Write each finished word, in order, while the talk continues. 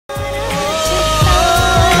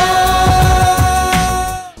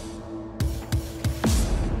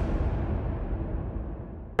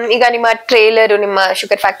ಈಗ ನಿಮ್ಮ ಟ್ರೇಲರ್, ನಿಮ್ಮ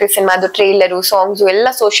ಶುಗರ್ ಫ್ಯಾಕ್ಟರಿ ಸಿನಿಮಾದು ಟ್ರೇಲರ್, ಸಾಂಗ್ಸ್ ಎಲ್ಲ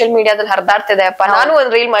ಸೋಷಿಯಲ್ ಮೀಡಿಯಾದಲ್ಲಿ ಹರಿದಾಡ್ತಿದೆ ಅಪ್ಪ. ನಾನು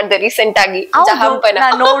ಒಂದ್ ರೀಲ್ ಮಾಡಿದೆ ರೀಸೆಂಟ್ ಆಗಿ, ಜಹಂಪನ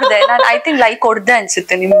ನೋಡ್ದೆ. ನಾನು ಐ ಥಿಂಕ್ ಲೈಕ್ ಕೊಡ್ದೆ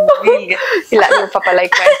ಅನ್ಸುತ್ತೆ ನಿಮ್ ರೀಲ್ಗೆ. ಇಲ್ಲ, ನೀವು ಪಾಪ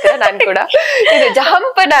ಲೈಕ್ ಮಾಡ್ತೀರಾ, ನಾನ್ ಕೂಡ. ಇದು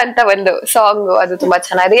ಜಹಂಪನ ಅಂತ ಒಂದು ಸಾಂಗ್, ಅದು ತುಂಬಾ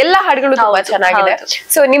ಚೆನ್ನಾಗಿದೆ, ಎಲ್ಲಾ ಹಾಡುಗಳು ತುಂಬಾ ಚೆನ್ನಾಗಿದೆ.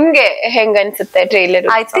 ಸೊ ನಿಮ್ಗೆ ಹೆಂಗ್ ಅನ್ಸುತ್ತೆ trailer?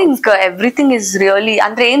 I think everything is really,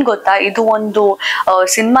 ಅಂದ್ರೆ ಏನ್ ಗೊತ್ತಾ, ಇದು ಒಂದು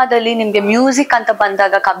ಸಿನಿಮಾದಲ್ಲಿ ನಿಮ್ಗೆ ಮ್ಯೂಸಿಕ್ ಅಂತ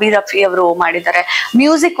ಬಂದಾಗ ಕಬೀರ್ ರಫಿ ಅವರು ಮಾಡಿದ್ದಾರೆ.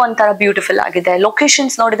 ಮ್ಯೂಸಿಕ್ ಒಂಥರ ಬ್ಯೂಟಿಫುಲ್ ಆಗಿದೆ,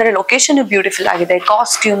 ಲೊಕೇಶನ್ಸ್ ನೋಡಿದ್ರೆ ಲೊಕೇಶನ್ ಬ್ಯೂಟಿಫುಲ್ ಆಗಿದೆ,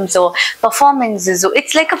 costumes, performances,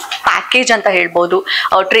 it's like a package ಅಂತ ಹೇಳ್ಬೋದು.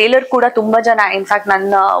 ಟ್ರೇಲರ್ ಕೂಡ ತುಂಬಾ ಜನ, ಇನ್ಫ್ಯಾಕ್ಟ್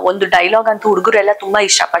ನನ್ನ ಒಂದು ಡೈಲಾಗ್ ಅಂತೂ ಹುಡುಗರೆಲ್ಲ ತುಂಬಾ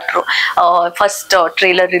ಇಷ್ಟಪಟ್ರು ಫಸ್ಟ್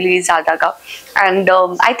ಟ್ರೇಲರ್ ರಿಲೀಸ್ ಆದಾಗ. And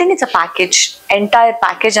I think it's a package, entire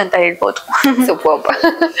package ಅಂತ ಹೇಳ್ಬೋದು. ಸೂಪರ್.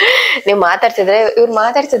 ನೀವು ಇವ್ರು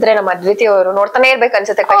ಮಾತಾಡ್ತಿದ್ರೆ ನಮ್ಮ ಅದ್ವಿತಿ ಅವರು ನೋಡ್ತಾನೆ ಇರ್ಬೇಕು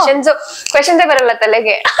ಅನ್ಸುತ್ತೆ. ಕ್ವೆಶನ್ಸ್ ಬರಲ್ಲ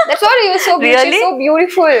ತಲೆಗೆ. That's why you're so really so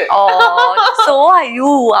beautiful. So are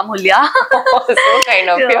you, Amulya? So kind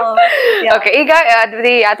of you. Okay, ಈಗ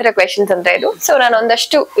ಅದ್ವಿತಿ ಯಾತರ ಕ್ವೆಶನ್ಸ್ ಅಂತ ಇದು. ಸೊ ನಾನು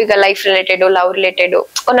ಒಂದಷ್ಟು ಈಗ ಲೈಫ್ ರಿಲೇಟೆಡ್, ಲವ್ ರಿಲೇಟೆಡ್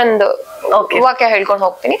ಒಂದೊಂದು ವಾಕ್ಯ ಹೇಳ್ಕೊಂಡು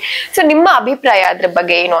ಹೋಗ್ತೀನಿ. ಸೊ ನಿಮ್ಮ ಅಭಿಪ್ರಾಯ ಅದ್ರ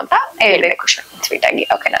ಬಗ್ಗೆ ಏನು ಅಂತ ಹೇಳ್ಬೇಕು ಸ್ವೀಟ್ ಆಗಿ.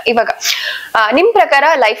 ಓಕೆನಾ? ಇವಾಗ ನಿಮ್ ಪ್ರಕಾರ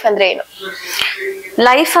ಲೈಫ್ ಅಂದ್ರೆ ಏನು?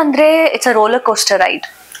 ಲೈಫ್ ಅಂದ್ರೆ it's a roller coaster ride.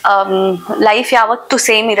 Life ಯಾವತ್ತೂ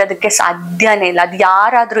ಸೇಮ್ ಇರೋದಕ್ಕೆ ಸಾಧ್ಯನೇ ಇಲ್ಲ. ಅದು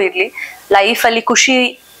ಯಾರಾದ್ರೂ ಇರ್ಲಿ, ಲೈಫ್ ಅಲ್ಲಿ ಖುಷಿ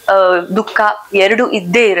ದುಃಖ ಎರಡು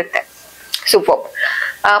ಇದ್ದೇ ಇರುತ್ತೆ. ಸೂಪರ್.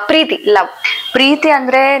 ಪ್ರೀತಿ, ಲವ್. ಪ್ರೀತಿ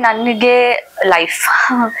ಅಂದ್ರೆ ನನಗೆ ಲೈಫ್.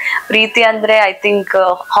 ಪ್ರೀತಿ ಅಂದ್ರೆ I think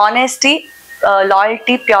honesty,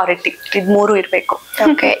 loyalty, purity, ಇದ್ ಮೂರು ಇರ್ಬೇಕು.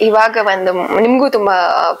 ಓಕೆ, ಇವಾಗ ಒಂದು ನಿಮ್ಗೂ ತುಂಬಾ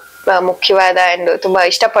ಮುಖ್ಯವಾದ ಅಂಡ್ ತುಂಬಾ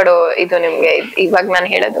ಇಷ್ಟಪಡೋ ಇದು ನಿಮ್ಗೆ ಇವಾಗ ನಾನು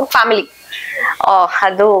ಹೇಳೋದು ಫ್ಯಾಮಿಲಿ.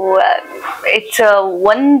 ಅದು ಇಟ್ಸ್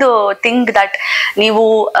ಒಂದು ಥಿಂಗ್ ದಟ್ ನೀವು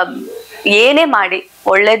ಏನೇ ಮಾಡಿ,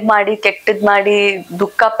 ಒಳ್ಳೇದ್ ಮಾಡಿ, ಕೆಟ್ಟದ್ ಮಾಡಿ,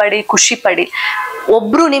 ದುಃಖ ಪಡಿ, ಖುಷಿ ಪಡಿ,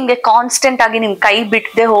 ಒಬ್ರು ನಿಮ್ಗೆ ಕಾನ್ಸ್ಟೆಂಟ್ ಆಗಿ ನಿಮ್ ಕೈ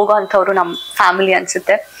ಬಿಟ್ಟದೆ ಹೋಗೋ ಅಂಥವ್ರು ನಮ್ ಫ್ಯಾಮಿಲಿ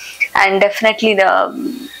ಅನ್ಸುತ್ತೆ. ಅಂಡ್ ಡೆಫಿನೆಟ್ಲಿ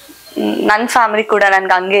ನನ್ನ ಫ್ಯಾಮಿಲಿ ಕೂಡ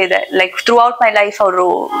ನನ್ಗೆ ಹಂಗೆ ಇದೆ. Like through out my life ಅವರು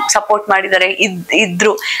ಸಪೋರ್ಟ್ ಮಾಡಿದ್ದಾರೆ,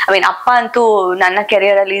 ಇದ್ರು. ಐ ಮೀನ್ ಅಪ್ಪ ಅಂತೂ ನನ್ನ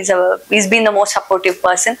ಕೆರಿಯರ್ ಅಲ್ಲಿ is been the most supportive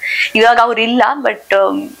person. ಇವಾಗ ಅವ್ರು ಇಲ್ಲ, ಬಟ್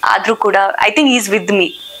ಆದ್ರೂ ಕೂಡ I think is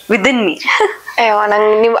within me.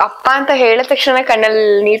 ನಂಗೆ ನೀವು ಅಪ್ಪ ಅಂತ ಹೇಳಿದ ತಕ್ಷಣ ಕಣ್ಣಲ್ಲಿ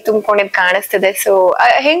ನೀರ್ ತುಂಬಿಕೊಂಡಿದ್ ಕಾಣಿಸ್ತಿದೆ. ಸೊ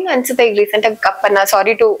ಹೆಂಗ್ ಅನ್ಸುತ್ತೆ ಈಗ ರೀಸೆಂಟ್ ಆಗಿ ಅಪ್ಪನ,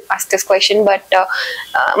 sorry to ask this question, but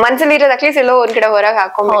ಮನ್ಸಲ್ಲಿ ಇರೋದು ಅಟ್ಲೀಸ್ಟ್ ಎಲ್ಲೋ ಒಂದ್ ಕಡೆ ಹೊರಗೆ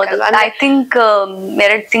ಹಾಕೊಂಡ್ಬೋದಲ್ವಾ? ಐ ಥಿಂಕ್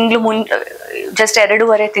 2 ತಿಂಗಳು ಜಸ್ಟ್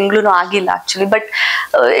 2.5 ತಿಂಗಳು ಆಗಿಲ್ಲ actually. But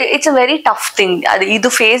it's a very tough thing.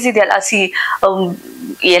 ಇದು ಫೇಸ್ ಇದೆಯಲ್ಲ,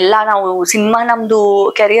 ಎಲ್ಲ ನಾವು ಸಿನಿಮಾ, ನಮ್ದು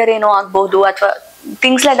ಕೆರಿಯರ್ ಏನೋ ಆಗ್ಬಹುದು ಅಥವಾ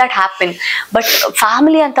things like that happen. But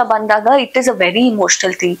family ಅಂತ ಬಂದಾಗ it is a very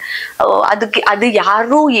emotional thing. ಅದು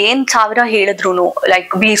ಯಾರು ಏನ್ 1000 ಹೇಳಿದ್ರು,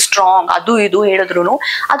 ಲೈಕ್ ಬಿ ಸ್ಟ್ರಾಂಗ್, ಅದು ಇದು ಹೇಳಿದ್ರು,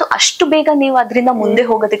 ಅದು ಅಷ್ಟು ಬೇಗ ನೀವು ಅದರಿಂದ ಮುಂದೆ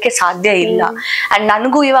ಹೋಗೋದಕ್ಕೆ ಸಾಧ್ಯ ಇಲ್ಲ. ಅಂಡ್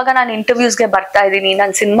ನನಗೂ ಇವಾಗ ನಾನು ಇಂಟರ್ವ್ಯೂಸ್ಗೆ ಬರ್ತಾ ಇದ್ದೀನಿ,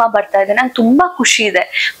 ನಾನು ಸಿನಿಮಾ ಬರ್ತಾ ಇದ್ದೀನಿ, ನಂಗೆ ತುಂಬಾ ಖುಷಿ ಇದೆ.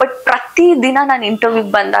 ಬಟ್ ಪ್ರತಿ ದಿನ ನಾನು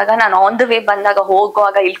ಇಂಟರ್ವ್ಯೂಗೆ ಬಂದಾಗ, ನಾನು ಆನ್ ದ ವೇ ಬಂದಾಗ,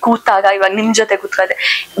 ಹೋಗುವಾಗ, ಇಲ್ಲಿ ಕೂತಾಗ, ಇವಾಗ ನಿಮ್ ಜೊತೆ ಕೂತ್ಕೋದೆ,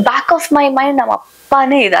 ಬ್ಯಾಕ್ ಆಫ್ ಮೈ ಮೈಂಡ್ ನಮ್ಮ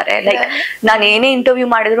ಅಪ್ಪನೇ ಇದ್ದಾರೆ. ಲೈಕ್ ನಾನು ಏನೇ ಇಂಟರ್ವ್ಯೂ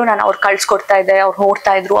ಮಾಡಿದ್ರು ನಾನು ಅವ್ರು ಕಳ್ಸಿಕೊಡ್ತಾ ಇದ್ದೆ, ಅವ್ರು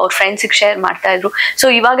ನೋಡ್ತಾ ಇದ್ರು, ಅವ್ರ ಫ್ರೆಂಡ್ಸಿಗೆ ಶೇರ್ ಮಾಡ್ತಾ ಇದ್ರು. ಸೊ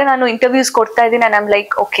ಇವಾಗ ನಾನು ಇಂಟರ್ವ್ಯೂಸ್ ಕೊಡ್ತಾ ಇದ್ದೀನಿ, ನಾನು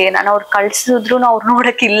ಲೈಕ್ ಓಕೆ, ನಾನು ಅವ್ರು ಕಳ್ಸಿದ್ರು ಅವ್ರು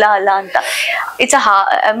ನೋಡಕ್ಕಿಲ್ಲ ಅಲ್ಲ ಅಂತ. ಇಟ್ಸ್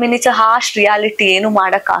ಅ ಹಾರ್ಶ್ ರಿಯಾಲಿಟಿ, ಏನು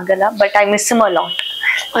ಮಾಡಕ್ ಆಗಲ್ಲ. But I miss him a lot.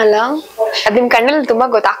 ಅಲ್ಲ, ಅದ್ ನಿಮ್ ಕಣ್ಣಲ್ಲಿ ತುಂಬಾ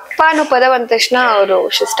ಗೊತ್ತು. ಅಪ್ಪ ಅನ್ನೋ ಪದ ಬಂದ ತಕ್ಷಣ ಅವರು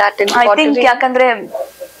ಸ್ಟಾರ್ಟೆಡ್. ಐ ಥಿಂಕ್ ಯಾಕಂದ್ರೆ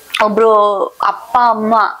ಒಬ್ರು ಅಪ್ಪ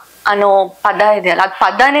ಅಮ್ಮ ಅನ್ನೋ ಪದ ಇದೆಯಲ್ಲ, ಅದ್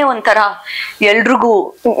ಪದನೇ ಒಂಥರ ಎಲ್ರಿಗೂ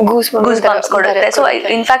ಗೂಸ್ ಬಂಪ್ಸ್ ಕೊಡುತ್ತೆ. ಸೊ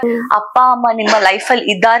ಇನ್ಫ್ಯಾಕ್ಟ್ ಅಪ್ಪ ಅಮ್ಮ ನಿಮ್ಮ ಲೈಫ್ ಅಲ್ಲಿ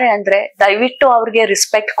ಇದ್ದಾರೆ ಅಂದ್ರೆ ದಯವಿಟ್ಟು ಅವ್ರಿಗೆ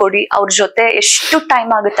ರೆಸ್ಪೆಕ್ಟ್ ಕೊಡಿ. ಅವ್ರ ಜೊತೆ ಎಷ್ಟು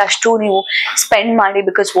ಟೈಮ್ ಆಗುತ್ತೆ ಅಷ್ಟು ನೀವು ಸ್ಪೆಂಡ್ ಮಾಡಿ.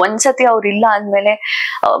 ಬಿಕಾಸ್ ಒಂದ್ಸತಿ ಅವ್ರು ಇಲ್ಲ ಅಂದ್ಮೇಲೆ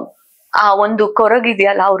ಆ ಒಂದು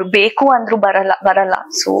ಕೊರಗಿದೆಯಲ್ಲ, ಅವ್ರು ಬೇಕು ಅಂದ್ರೂ ಬರಲ್ಲ.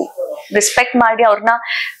 ಸೊ ರೆಸ್ಪೆಕ್ಟ್ ಮಾಡಿ. ಅವ್ರನ್ನ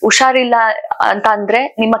ಹುಷಾರಿಲ್ಲ ಅಂತ ಅಂದ್ರೆ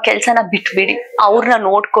ನಿಮ್ಮ ಕೆಲ್ಸನ ಬಿಟ್ಬಿಡಿ, ಅವ್ರನ್ನ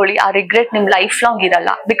ನೋಡ್ಕೊಳ್ಳಿ. ಆ ರಿಗ್ರೆಟ್ ನಿಮ್ ಲೈಫ್ ಲಾಂಗ್ ಇರಲ್ಲ.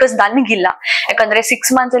 ಬಿಕಾಸ್ ನನಗಿಲ್ಲ, ಯಾಕಂದ್ರೆ 6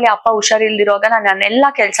 months ಅಲ್ಲಿ ಅಪ್ಪ ಹುಷಾರಿಲ್ದಿರುವಾಗ ನಾನೆಲ್ಲಾ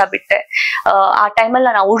ಕೆಲ್ಸ ಬಿಟ್ಟೆ. ಆ ಟೈಮಲ್ಲಿ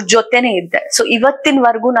ನಾನು ಅವ್ರ ಜೊತೆನೆ ಇದ್ದೆ. ಸೊ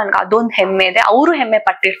ಇವತ್ತಿನವರೆಗೂ ನನ್ಗೆ ಅದೊಂದು ಹೆಮ್ಮೆ ಇದೆ. ಅವರು ಹೆಮ್ಮೆ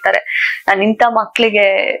ಪಟ್ಟಿರ್ತಾರೆ, ನಾನು ಇಂಥ ಮಕ್ಳಿಗೆ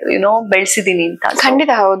ಬೆಳೆಸಿದೀನಿ ಅಂತ.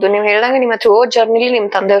 ಖಂಡಿತ ಹೌದು. ನೀವ್ ಹೇಳ್ದಂಗೆ ನಿಮ್ಮ ಥ್ರೂ ಜರ್ನಿಲಿ ನಿಮ್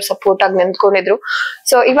ತಂದೆಯವ್ರ ಸಪೋರ್ಟ್ ಆಗಿ ನಿಂತ್ಕೊಂಡಿದ್ರು.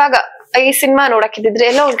 ಸೊ ಇವಾಗ ಈ ಸಿನಿಮಾ ನೋಡಕ್ಕಿದ್ರೆ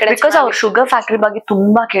ಎಲ್ಲ ಒಂದ್ ಕಡೆ, ಬಿಕಾಸ್ ಅವ್ರು ಶುಗರ್ ಫ್ಯಾಕ್ಟ್ರಿ ಬಗ್ಗೆ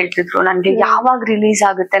ತುಂಬಾ ಕೇಳ್ತಿದ್ರು ನನ್ಗೆ, ಯಾವಾಗ ರಿಲೀಸ್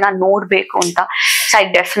ಆಗುತ್ತೆ, ನಾನ್ ನೋಡ್ಬೇಕು ಅಂತ. So I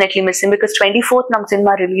definitely miss him. Because 24th ನಮ್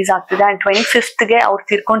ಸಿನಿಮಾ ರಿಲೀಸ್ ಆಗ್ತಿದೆ ಅಂಡ್ 25th ಅವ್ರು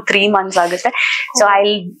ತೀರ್ಕೊಂಡು 3 months ಆಗುತ್ತೆ. So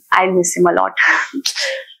I miss him a lot.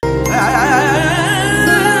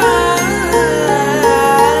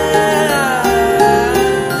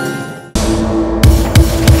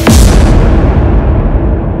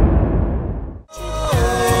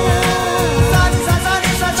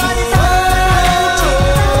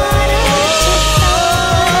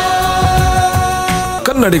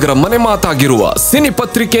 ಕನ್ನಡಿಗರ ಮನೆ ಮಾತಾಗಿರುವ ಸಿನಿ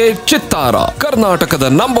ಪತ್ರಿಕೆ ಚಿತ್ತಾರ, ಕರ್ನಾಟಕದ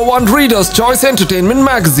number 1 readers choice entertainment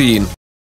magazine.